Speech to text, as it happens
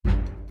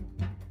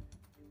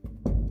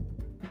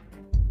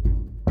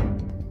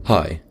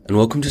Hi, and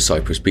welcome to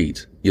Cyprus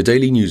Beat, your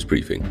daily news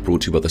briefing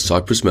brought to you by the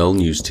Cyprus Mail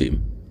news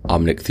team.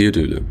 I'm Nikos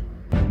Christodoulides.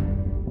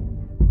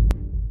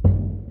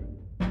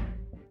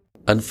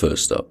 And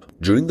first up,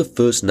 during the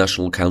first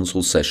National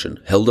Council session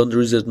held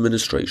under his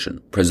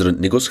administration, President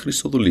Nikos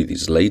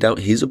Christodoulides laid out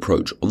his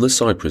approach on the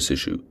Cyprus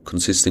issue,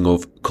 consisting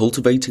of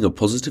cultivating a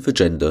positive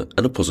agenda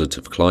and a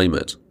positive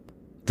climate.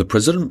 The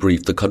President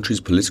briefed the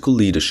country's political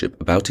leadership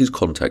about his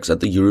contacts at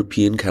the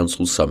European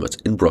Council summit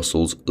in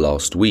Brussels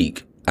last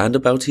week, and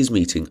about his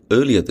meeting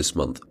earlier this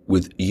month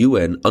with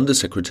UN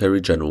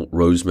Under-Secretary-General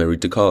Rosemary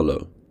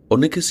DiCarlo. On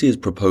Nicosia's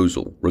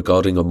proposal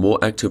regarding a more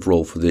active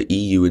role for the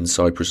EU in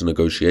Cyprus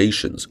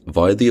negotiations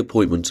via the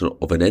appointment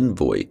of an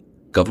envoy,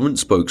 government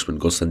spokesman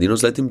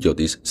Konstantinos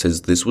Letimiotis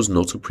says this was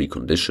not a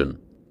precondition.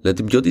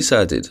 Letimiotis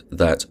added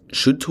that,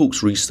 should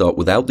talks restart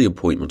without the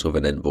appointment of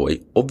an envoy,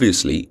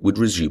 obviously would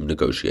resume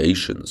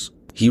negotiations.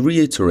 He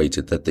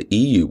reiterated that the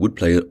EU would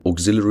play an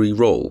auxiliary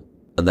role,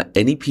 and that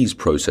any peace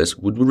process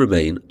would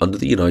remain under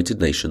the United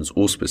Nations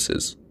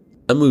auspices.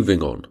 And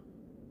moving on.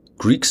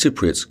 Greek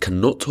Cypriots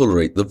cannot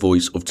tolerate the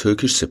voice of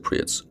Turkish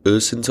Cypriots,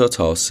 Ersin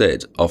Tatar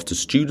said after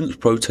students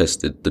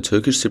protested the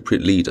Turkish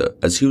Cypriot leader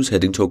as he was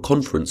heading to a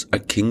conference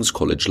at King's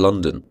College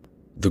London.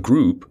 The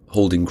group,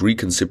 holding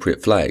Greek and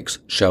Cypriot flags,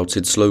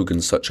 shouted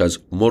slogans such as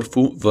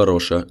Morphou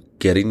Varosha,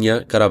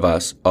 Gerinia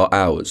Karavas are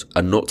ours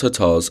and not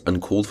Tatar's,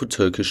 and called for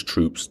Turkish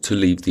troops to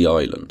leave the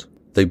island.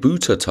 They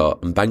booed Tatar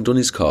and banged on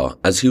his car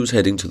as he was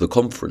heading to the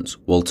conference,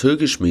 while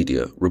Turkish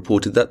media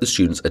reported that the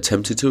students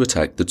attempted to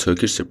attack the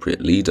Turkish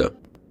Cypriot leader.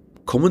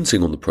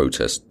 Commenting on the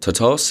protest,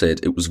 Tatar said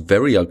it was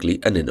very ugly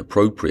and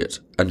inappropriate,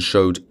 and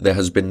showed there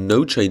has been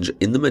no change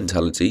in the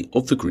mentality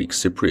of the Greek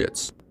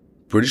Cypriots.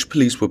 British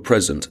police were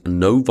present and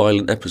no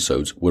violent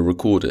episodes were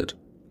recorded.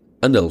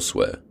 And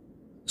elsewhere,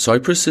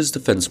 Cyprus's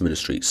Defence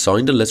Ministry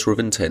signed a letter of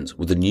intent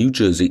with the New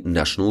Jersey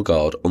National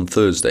Guard on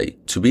Thursday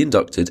to be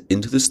inducted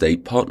into the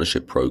State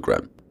Partnership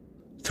Programme.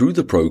 Through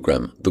the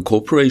programme, the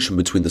cooperation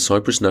between the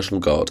Cyprus National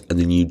Guard and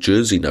the New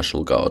Jersey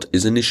National Guard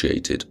is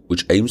initiated,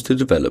 which aims to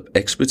develop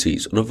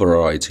expertise on a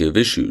variety of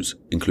issues,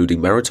 including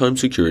maritime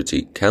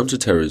security,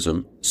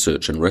 counter-terrorism,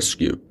 search and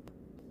rescue.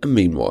 And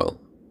meanwhile,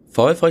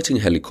 firefighting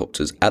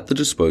helicopters at the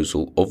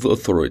disposal of the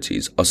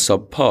authorities are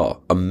subpar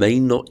and may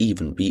not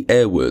even be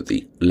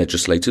airworthy,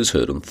 legislators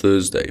heard on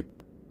Thursday.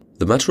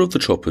 The matter of the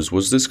choppers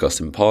was discussed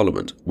in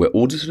Parliament, where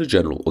Auditor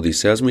General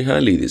Odysseas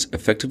Michailidis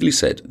effectively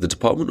said the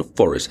Department of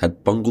Forest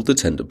had bungled the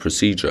tender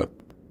procedure.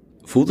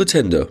 For the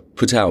tender,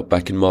 put out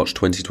back in March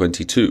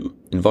 2022,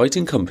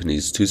 inviting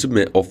companies to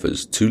submit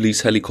offers to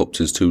lease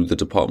helicopters to the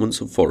Departments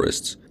of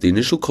Forests, the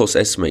initial cost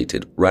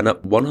estimated ran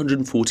at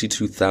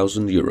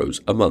 €142,000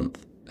 a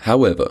month.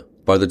 However,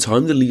 by the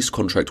time the lease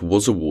contract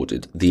was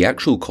awarded, the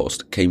actual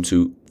cost came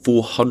to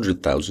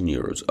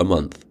 €400,000 a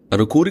month.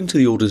 And according to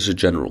the Auditor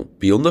General,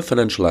 beyond the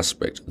financial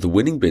aspect, the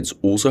winning bids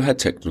also had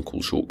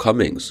technical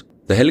shortcomings.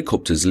 The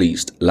helicopters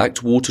leased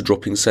lacked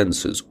water-dropping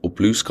sensors or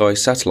blue sky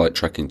satellite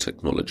tracking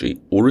technology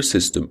or a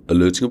system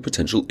alerting of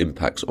potential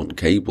impacts on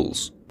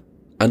cables.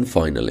 And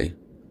finally,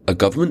 a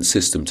government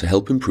system to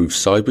help improve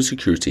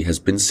cybersecurity has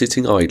been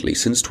sitting idly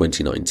since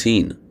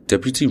 2019.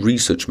 Deputy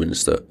Research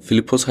Minister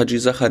Philippos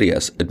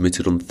Hadjizacharias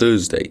admitted on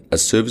Thursday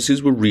as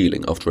services were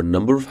reeling after a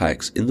number of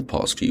hacks in the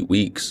past few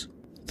weeks.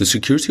 The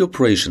Security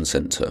Operations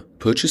Centre,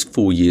 purchased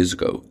 4 years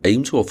ago,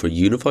 aimed to offer a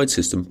unified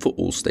system for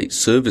all state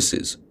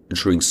services,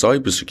 ensuring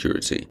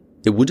cybersecurity.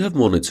 It would have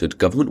monitored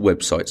government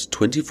websites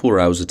 24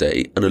 hours a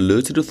day and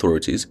alerted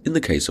authorities in the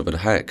case of a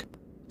hack.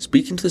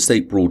 Speaking to the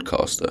state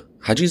broadcaster,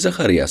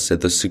 Hadjizacharias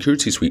said the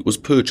security suite was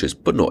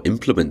purchased but not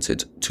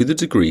implemented to the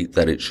degree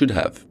that it should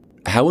have.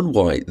 How and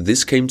why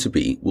this came to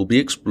be will be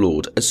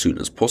explored as soon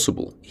as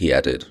possible, he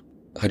added.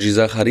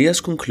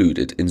 Hadjizacharias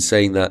concluded in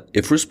saying that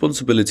if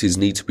responsibilities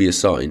need to be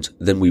assigned,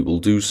 then we will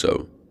do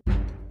so.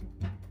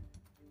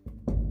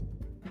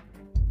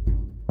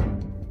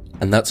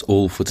 And that's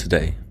all for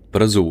today.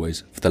 But as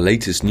always, for the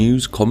latest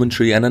news,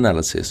 commentary and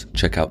analysis,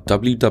 check out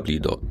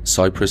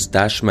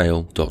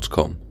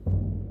www.cyprus-mail.com.